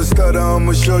never stutter,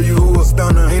 I'ma show you who a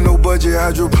stunner. Ain't no budget,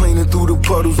 hydroplaning through the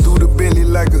puddles, through the Bentley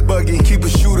like a buggy. Keep a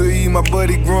shooter, eat my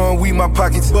buddy growing, we my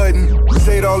pockets button.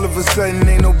 Say it all of a sudden,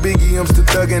 ain't no biggie, I'm still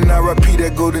thuggin'. I repeat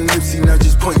that, go to Nipsey, now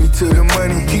just point me to the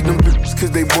money. Keep them bitches, cause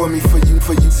they bought me for you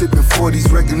sippin'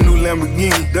 40s, wreck a new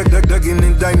Lamborghini. Duckin'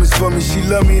 in diamonds for me, she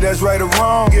love me, that's right or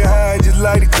wrong. Get high, just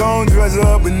light a cone, dress her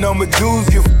up in number jewels,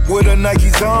 get with her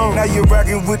Nikes on. Now you're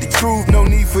rockin' with the truth, no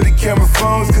need for the camera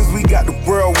phones, cause we got the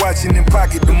world watching and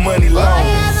pocket the money long.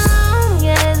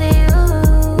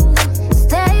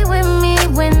 Stay with me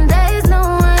when there's no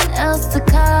one else to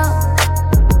call.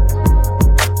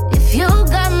 If you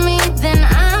got me, then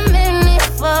I'm in it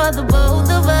for the both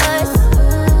of us.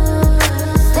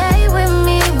 Stay with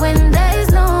me when there's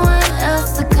no one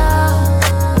else to call.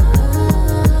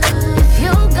 If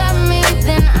you got me,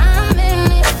 then I'm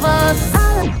in it for.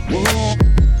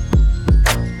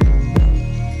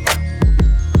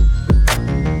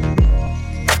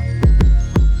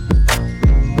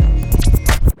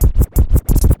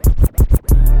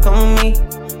 Come with me,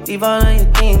 leave all of your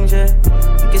things, yeah.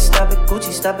 You can stop at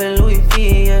Gucci, stop at Louis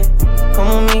V, yeah.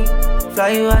 Come with me, fly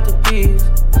you out the breeze.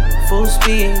 Full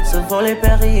speed, so volley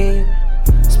Paris.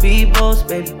 Speedboats,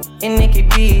 baby, in Nikki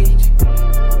Beach.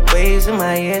 Waves in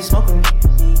my head, smoking.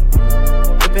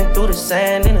 Ripping through the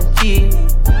sand in a Jeep.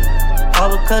 All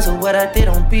because of what I did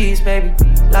on beats, baby.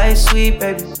 Life sweet,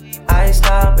 baby, I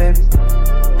style, baby.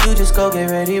 You just go get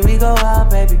ready, we go out,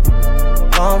 baby.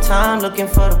 Long time looking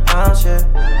for the bounce, yeah.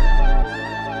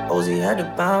 Ozzy had to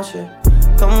bounce, yeah.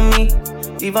 Come with me,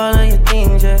 leave all of your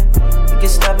things, yeah. You can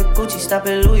stop at Gucci, stop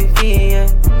at Louis V, yeah.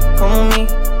 Come with me,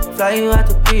 fly you out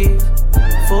the breeze.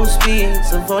 Full speed,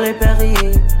 so volley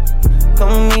Paris.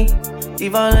 Come with me,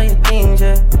 leave all of your things,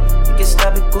 yeah. You can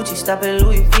stop at Gucci, stop at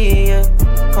Louis V, yeah.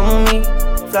 Come with me,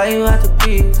 fly you out the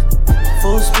breeze.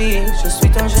 Full speed, je suis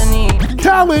ton génie.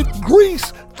 Khaled,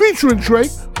 Grease, featuring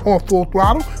Drake on Full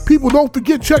Throttle. People, don't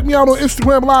forget, check me out on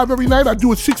Instagram Live every night. I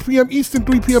do it 6 p.m. Eastern,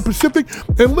 3 p.m. Pacific.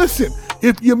 And listen,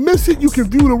 if you miss it, you can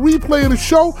view the replay of the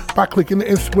show by clicking the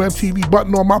Instagram TV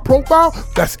button on my profile.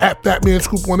 That's at Batman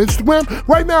Scoop on Instagram.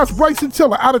 Right now, it's Bryson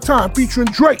Tiller, Out of Time, featuring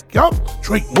Drake. Yup,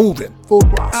 Drake moving. Full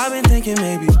Throttle. I've been thinking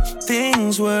maybe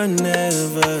things were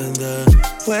never the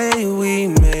way we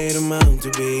made them out to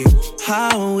be,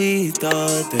 how we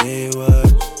thought they were.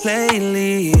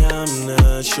 Lately, I'm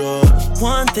not sure.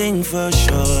 One thing for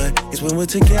sure is when we're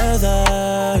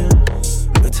together,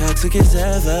 we're toxic as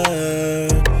ever.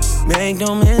 Make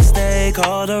no mistake,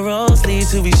 all the roads lead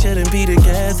to we shouldn't be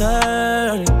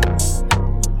together.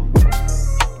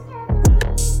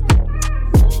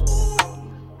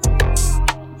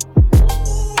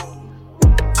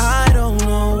 I don't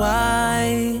know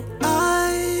why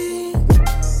I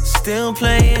still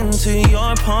play into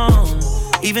your palm,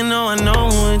 even though I know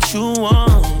what you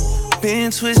want.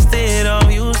 Been twisted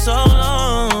on you so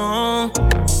long.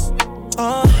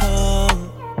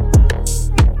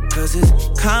 Cause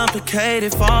it's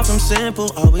complicated, far from simple.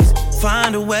 Always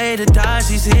find a way to dodge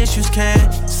these issues.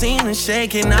 Can't seem to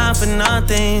shake it, not for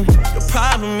nothing. The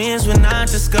problem is we're not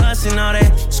discussing all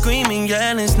that screaming,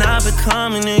 yelling's not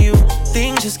becoming to you.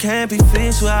 Things just can't be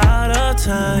fixed without a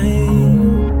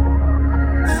time.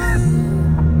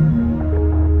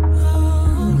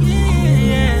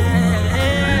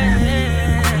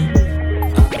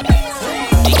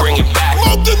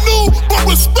 The new, but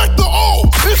respect the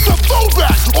old. It's a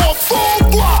throwback on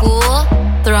Full Throttle. Full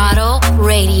Throttle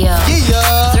Radio.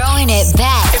 Yeah. Throwing it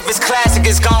back. If it's classic,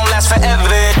 it's gon' last forever.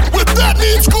 With that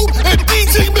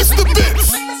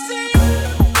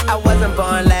been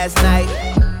born last night.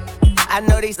 I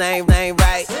know these names ain't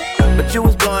right, but you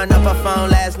was blowing up her phone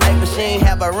last night, but she ain't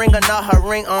have a ring or not her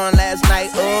ring on last night.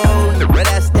 Ooh, but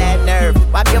that's that nerve.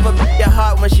 Why give a bitch your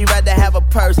heart when she rather have a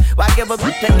purse? Why give a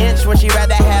bitch an inch when she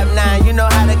rather have 9? You know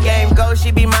how the game goes,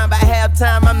 she be mine by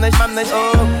halftime. I'm the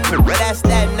ooh, but that's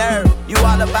that nerve. You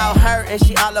all about her and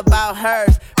she all about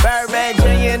hers. Birdman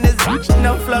Jr. and this bitch,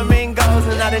 no flamingos,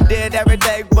 and I done did every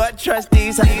day but trust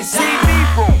these. How you see me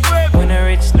from when I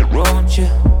reach the road, you.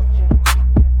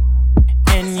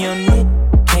 And your knit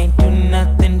can't do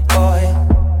nothing for you.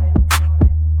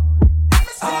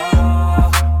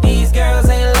 Oh, these girls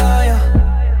ain't loyal.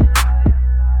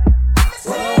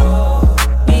 Whoa,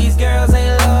 these girls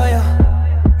ain't loyal.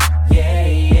 Yeah,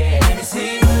 yeah, let me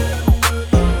see.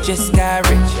 Just got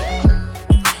rich,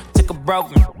 took a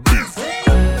broke man.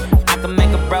 I can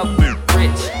make a broke man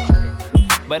rich,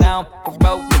 but I don't fuck a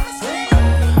broke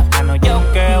man. I know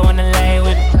your girl wanna lay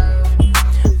with me.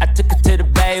 I took her to the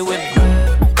bay with me.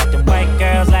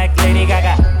 Girls like Lady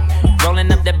Gaga,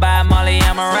 rolling up that by Molly,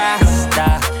 I'm a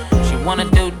Rasta. She wanna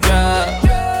do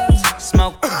drugs,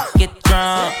 smoke, get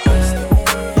drunk.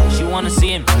 She wanna see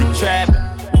him in the trap,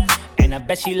 and I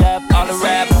bet she love all the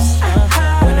rappers.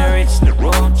 When I reach the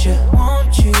road, you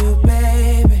want you,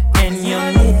 baby, and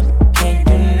your knit can't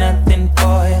do nothing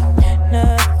for you,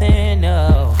 nothing,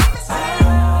 no.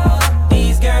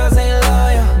 These girls ain't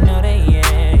loyal, no they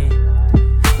ain't.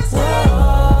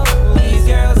 Whoa, these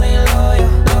girls ain't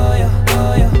loyal.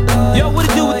 Yo, what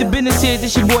it do with the business here?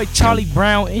 This your boy Charlie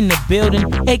Brown in the building,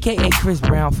 aka Chris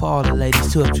Brown for all the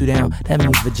ladies. 2 up, 2 down. That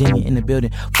means Virginia in the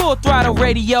building. Full Throttle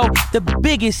Radio, the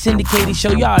biggest syndicated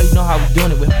show. Y'all already know how we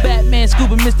doing it with Batman,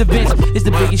 Scoop, and Mr. Vince. It's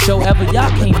the biggest show ever. Y'all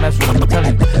can't mess with me, I'm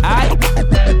telling you. Alright?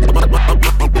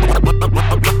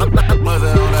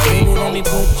 Let me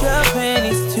put your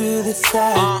panties to the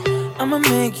side. I'ma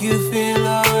make you feel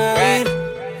alright.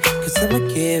 Cause I'ma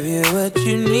give you what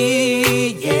you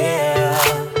need, yeah.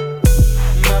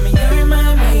 Mommy, you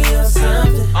remind me of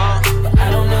something, but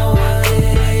I don't know what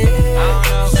it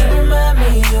is. You remind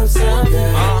me of something,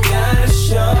 you gotta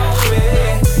show me.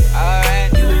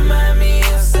 You remind me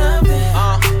of something,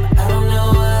 I don't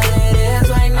know what it is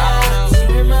right now.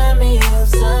 You remind me of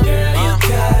something, girl, you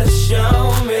gotta show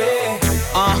me.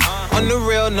 On the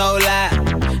real, no lie.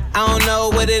 I don't know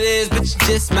what it is, but you're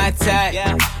just my type.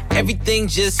 Everything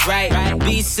just right.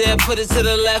 B said put it to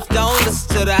the left, don't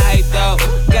listen to the hype though.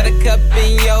 Got a cup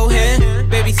in your hand,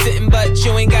 baby sitting but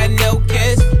you ain't got no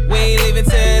kiss. We ain't leaving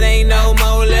till it ain't no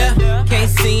more left. Can't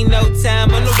see no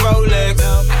time on the Rolex.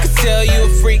 I could tell you a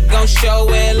freak gon' show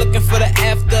it. Looking for the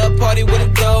after party with a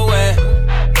dough at.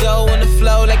 Dough on the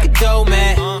flow like a dough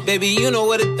man. Baby you know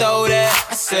where to throw that.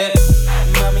 I said,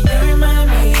 mommy you remind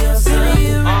me of something.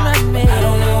 You remind me. I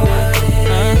don't know what it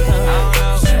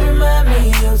is. You remind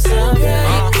me of something.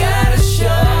 You gotta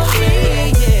show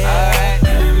me. Yeah.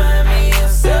 You remind me of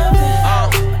something.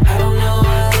 I don't know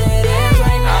what it is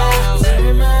right now. You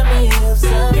remind me of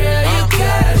something. Girl, you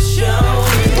gotta show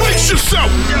me. Brace yourself.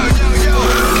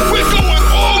 We're going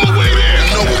all the way there. You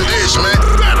know what it is, man.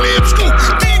 Batman Scoop,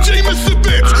 DJ Mr.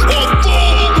 Vince on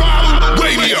Full Throttle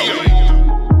Radio.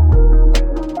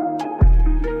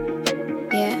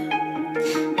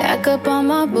 Back up on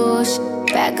my bullshit,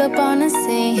 back up on the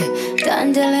scene.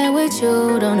 Done dealing with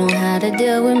you, don't know how to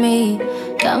deal with me.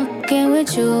 Done fucking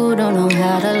with you, don't know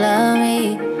how to love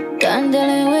me. Done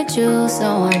dealing with you,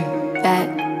 so I'm back.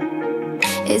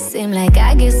 It seemed like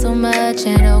I get so much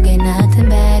and don't get nothing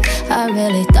back. I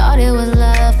really thought it was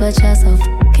love, but you're so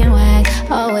fucking whack.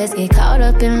 Always get caught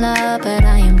up in love, but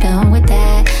I am done with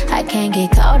that. I can't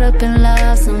get caught up in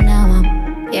love, so now I'm,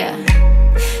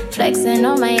 flexing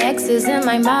on my exes and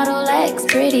my Model X.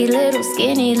 Pretty little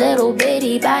skinny little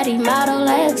bitty body Model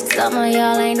X. Some of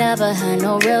y'all ain't never had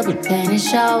no real pretend it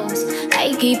shows.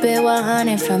 I keep it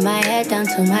 100 from my head down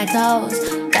to my toes.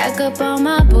 Back up on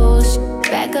my bullshit,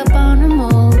 back up on the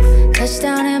move.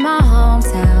 Touchdown in my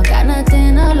hometown, got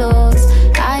nothing to lose.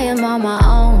 I am on my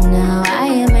own now, I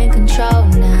am in control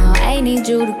now. I need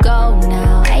you to go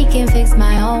now, I can fix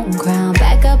my own crown.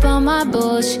 Back up on my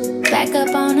bullshit, back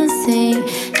up on the scene.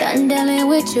 Done dealing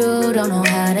with you, don't know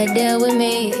how to deal with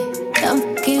me. Done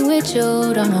fucking with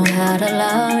you, don't know how to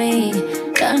love me.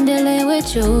 Done dealing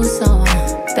with you, so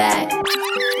I'm back.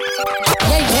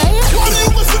 Why do you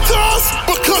listen to us?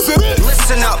 Because it is.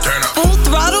 Listen up. Turn up. Full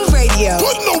Throttle Radio.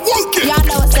 Put in the work in. Y'all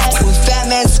know what's up. With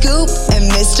Fatman Scoop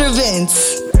and Mr.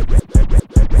 Vince.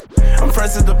 I'm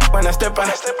fresh as the when I step out.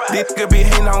 These niggas be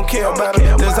hating, I don't care about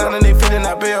them. Designing they feeling,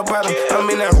 I bail about them. I'm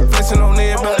in that flexing on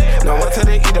everybody. No one till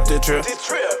they eat up the drip.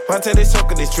 Watch till they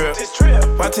soak up this drip.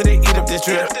 Watch till they eat up this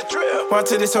drip. Watch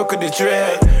till they soak up this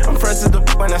drip. I'm fresh as the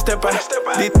when I step out.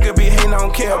 These niggas be hating, I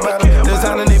don't care about them.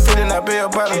 Designing they feeling, I bail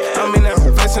about them. I'm in that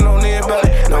flexing on everybody.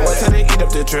 Now watch till they eat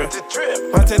up the drip.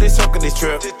 Watch till they soak up this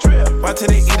drip. Watch till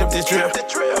they eat up this drip.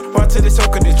 Watch till they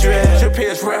soak up this drip. Drip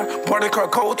here is rare, party car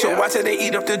culture. Watch till they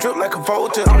eat up the drip like a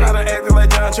vulture. I'm not an actor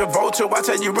like John Travolta. Watch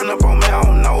how you run up on me, I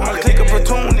don't know. I take a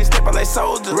platoon and step out like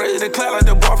soldiers. Ready to clap like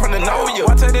the boy from the know you.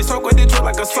 Watch how they soak with the drip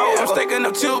like a soldier. I'm stacking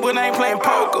up two, but I ain't playing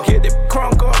poker. Get the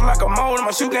crunk up like a motor.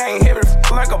 My shoe game heavy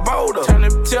like a boulder. Turn the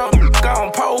tell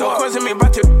gone pole. Don't question me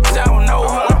about your I don't know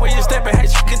her. Where you stepping, hey,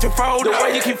 get your folder. The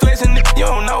way you keep flexing, you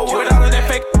don't know her. With all of that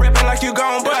fake rapping like you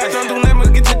gon' bust. Don't do nothing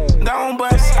but get your down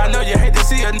bust. I know you hate to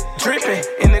see a dripping.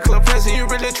 In the club flexing, you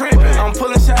really tripping. I'm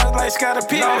pulling shots like Scottie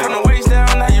Pippen. From the waist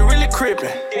down, now you really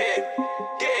crippin'.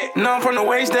 No, from the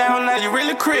waist down, now you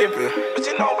really crippin'. What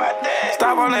you know about that?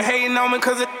 Stop on the hating on me,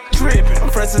 cause it trippin'. I'm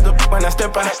fresh as the when I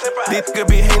step out. These niggas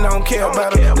be hating, I don't care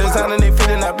about them. Designing they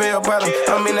feeling, I bail about them.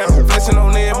 I'm in that flexing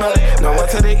on everybody. Now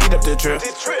watch till they eat up the drip.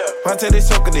 Watch till they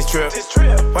soak up this drip.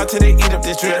 Watch till they eat up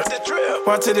this drip.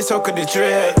 Watch till they soak up this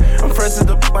drip. I'm fresh as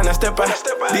the when I step out.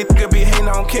 These niggas be hating,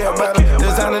 I don't care about them.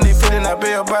 Designing they feeling, I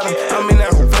bail about them. I'm in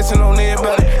that flexing on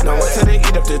everybody. Now watch till they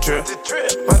eat up the drip.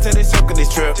 Watch till they soak up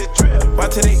this drip.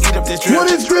 Watch till they eat up this drip.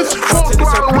 What is this? Full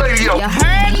Throttle Radio. You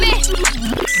heard me?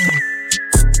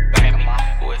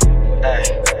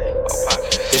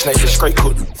 This nigga straight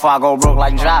cool. Before I go broke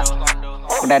like Josh,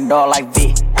 with that dog like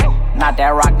V. Not that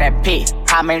rock, that P.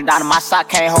 How many down in my sock,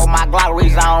 can't hold my Glock.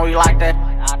 Reason I don't really like that.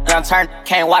 Young turn,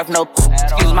 can't wipe no.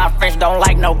 Excuse my French, don't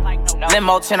like no.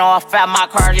 Limo 10 on fat, my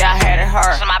car, yeah, I had it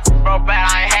hurt. So my broke bad,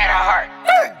 I ain't had it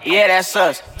hurt. Yeah, that's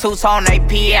us. Two-tone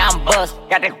AP, yeah, I'm bust.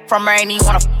 Got that from her, ain't even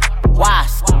wanna why?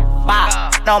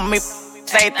 Bye. Know me,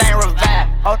 say thing revive.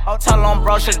 Oh, tell him,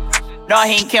 bro, shit. Dog,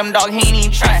 he ain't Kim, dog, he ain't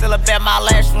even try. Still a bet my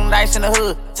last room nice in the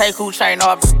hood. Take who train,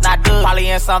 no, not good. Probably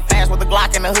in some fast with a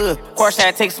Glock in the hood. Of course,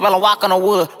 that takes spell and walk on the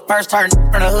wood. First turn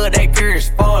from the hood, they curious.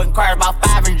 Four and cars about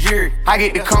 5 and jury. I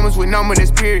get the comments with number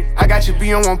that's period. I got your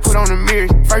B on one, put on the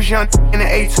mirrors. First young in the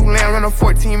A2 land, run on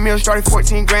 14 mil, started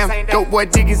 14 grams. Dope boy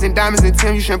Diggins and diamonds and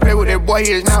Tim. You shouldn't play with that boy,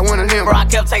 he is not one of them. Bro, I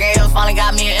kept taking L's, finally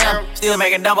got me an M. Still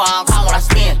making double, I don't call when I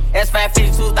spin.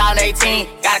 S550 2018,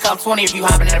 gotta come 20 if you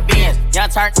hopping in the Benz. Young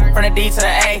turn from the D to the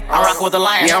A, I'm rocking with the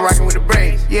Lions. Yeah, I'm rocking with the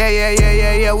Braves.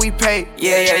 Yeah, we pay.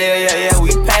 Yeah, we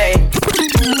pay.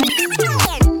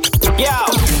 Yo,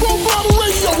 Full Throttle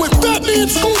Radio with Batman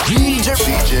Scoop, DJ,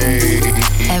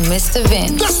 and Mr.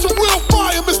 Vince. That's the real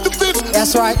fire, Mr. Vince.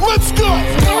 That's right. Let's go.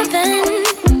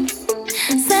 Heaven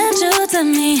sent you to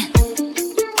me.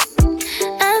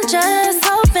 I'm just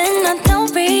hoping I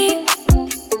don't beat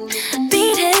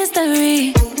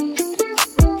history.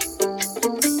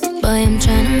 Boy, I'm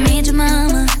trying to meet your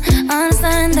mama on a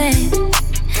Sunday.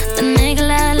 The nigga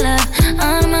I love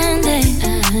on a Monday.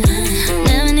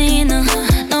 Never need no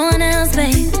one else,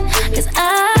 babe. Cause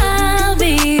I'll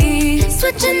be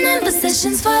switching in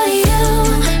positions for you.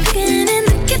 Cooking in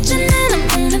the kitchen and I'm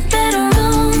in the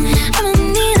bedroom. I don't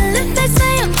need a lift, they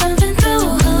say I'm pumping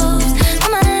through holes.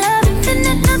 I'm a love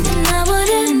infinite, nothing I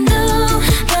wouldn't do,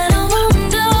 but I won't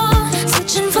do.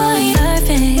 Switching for you,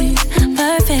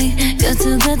 perfect. You're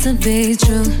too good to be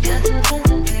true.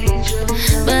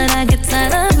 But I get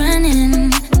tired of running.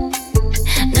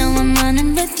 Now I'm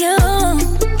running with you.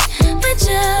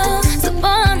 So boy,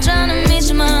 I'm tryna meet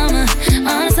your mama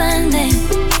on a Sunday.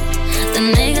 The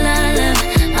nigga I love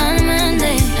on a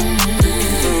Monday.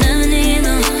 Never need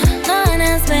no one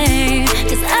else, babe.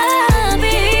 Cause I'll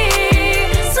be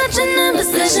switching in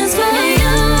positions for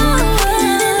you.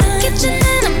 Kitchen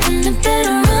and I'm in the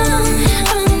bedroom.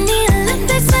 I don't need a lift,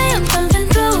 they say I'm pumping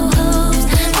through holes.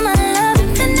 I'm a love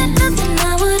infinite, nothing I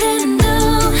wouldn't do,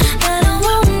 but I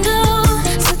won't do.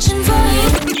 Switching for you.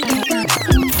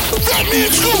 That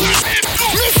means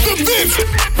Mr. Vince.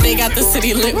 They got the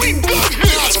city lit. We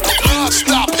got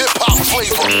non-stop hip-hop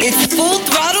flavor. It's Full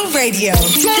Throttle Radio.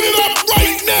 Turn it up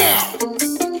right now.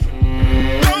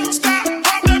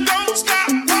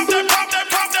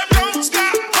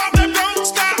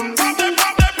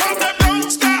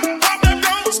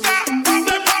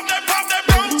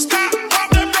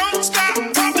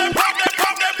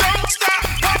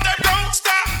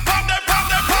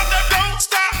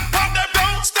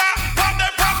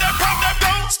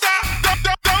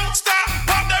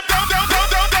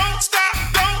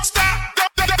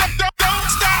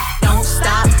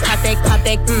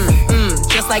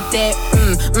 Like that,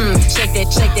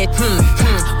 shake that,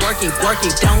 work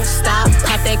it, don't stop,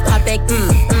 pop that,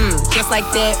 just like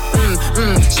that,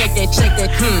 shake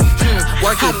that,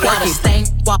 work it, stank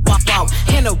walk,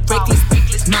 in a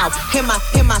reckless mouth. Hit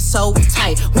my soul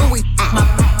tight when we my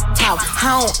talk.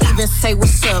 I don't even say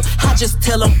what's up, I just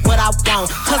tell him what I want.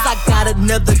 Cause I got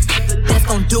another that's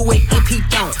gon' do it if he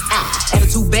don't.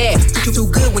 Attitude bad, too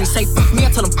good when he say me,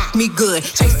 I tell him me good.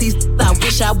 Chase these, I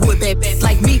wish I would, bad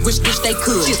like me, wish they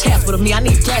could. She's Casper to me, I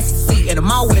need glasses to see. And the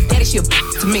mall with a daddy, she a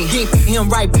to me. He ain't him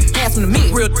right, pass him to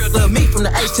me. Real love me from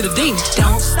the H to the D.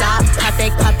 Don't stop, pop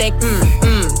that,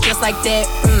 just like that,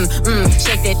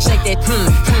 shake that,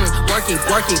 work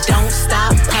it, don't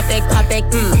stop, pop that,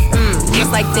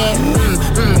 just like that,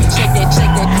 shake that,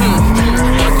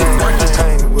 work it.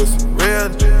 Hang with some real,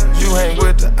 you hang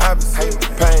with the opposite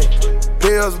pain.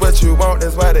 Bills what you want,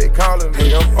 that's why they calling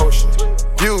me, I'm Ocean.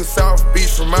 You South Beach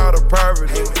from out of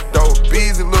poverty. Dope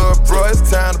beezy, little bro, it's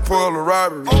time to pull a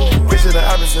robbery. Picture the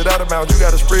opposite of the mouth, you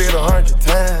gotta spread 100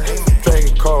 times.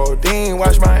 Drinking codeine,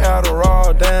 watch my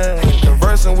Adderall down.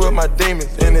 Conversing with my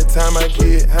demons anytime I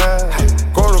get high.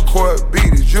 Go to court,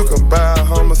 beat it, you can buy a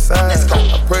homicide.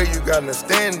 I pray you got an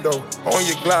Estendo on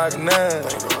your Glock 9.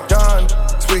 Done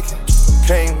tweaking,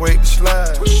 can't wait to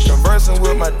slide. Conversing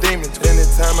with my demons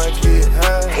anytime I get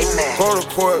high. Go to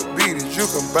court, beat it, you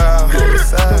can buy a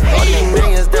homicide. All these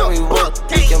millions that we want,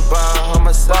 we can buy a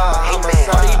homicide.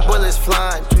 All these bullets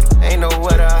flying, ain't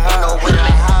nowhere to hide.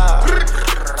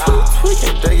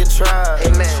 Tweaking, they get tried.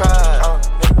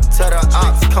 Tell the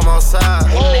ops, come outside.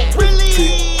 Tweak,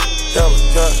 yeah,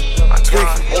 tweak,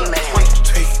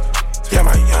 yeah,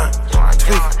 my young,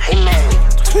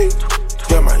 tweak,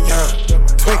 yeah, my young,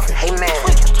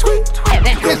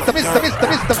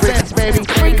 Mr. Vince, baby.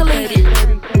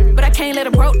 Sprinkling, but I can't let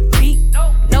him broke beat.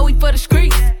 No, we for the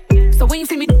streets, so when you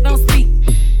see me, don't speak.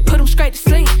 Put him straight to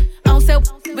sleep. I don't sell,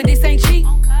 but this ain't cheap.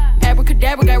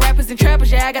 Abracadabra, got rappers and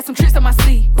trappers, yeah, I got some tricks on my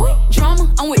sleeve.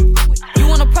 Drama, I'm with you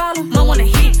want a problem, I want a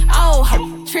hit. Oh,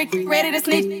 trick, ready to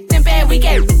snitch, then bad, we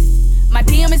get my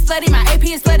DM is slutty, my AP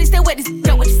is slutty, still wet this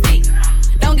up with the stick.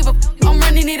 Don't give a I'm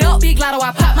running it up, big lotto,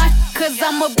 I pop my. Cause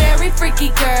I'm a very freaky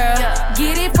girl,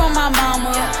 get it from my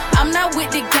mama. I'm not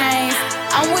with the games,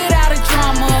 I'm without a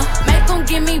drama. Make them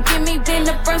give me, in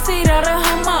the front seat of the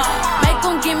Hummer. Make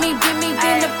them give me,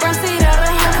 in the front seat of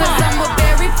the Hummer. Cause I'm a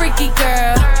very freaky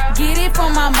girl, get it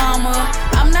from my mama.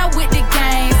 I'm not with the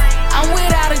games, I'm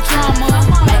without a drama.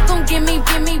 Make them give me,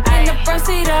 in the front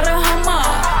seat of the Hummer.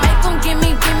 Make them give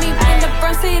me, in the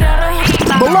front seat of the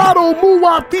Hummer. Mulatto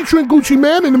Muwop featuring Gucci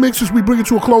Mane in the mix as we bring it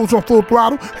to a close on Full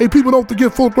Throttle. Hey, people, don't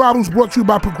forget Full Throttle is brought to you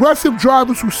by Progressive.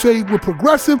 Drivers who save with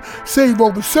Progressive save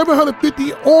over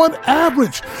 $750 on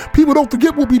average. People, don't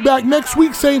forget we'll be back next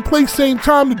week, same place, same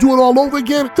time to do it all over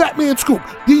again. Fat Man Scoop,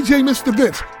 DJ Mr.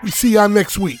 Vince. We see y'all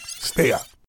next week. Stay up.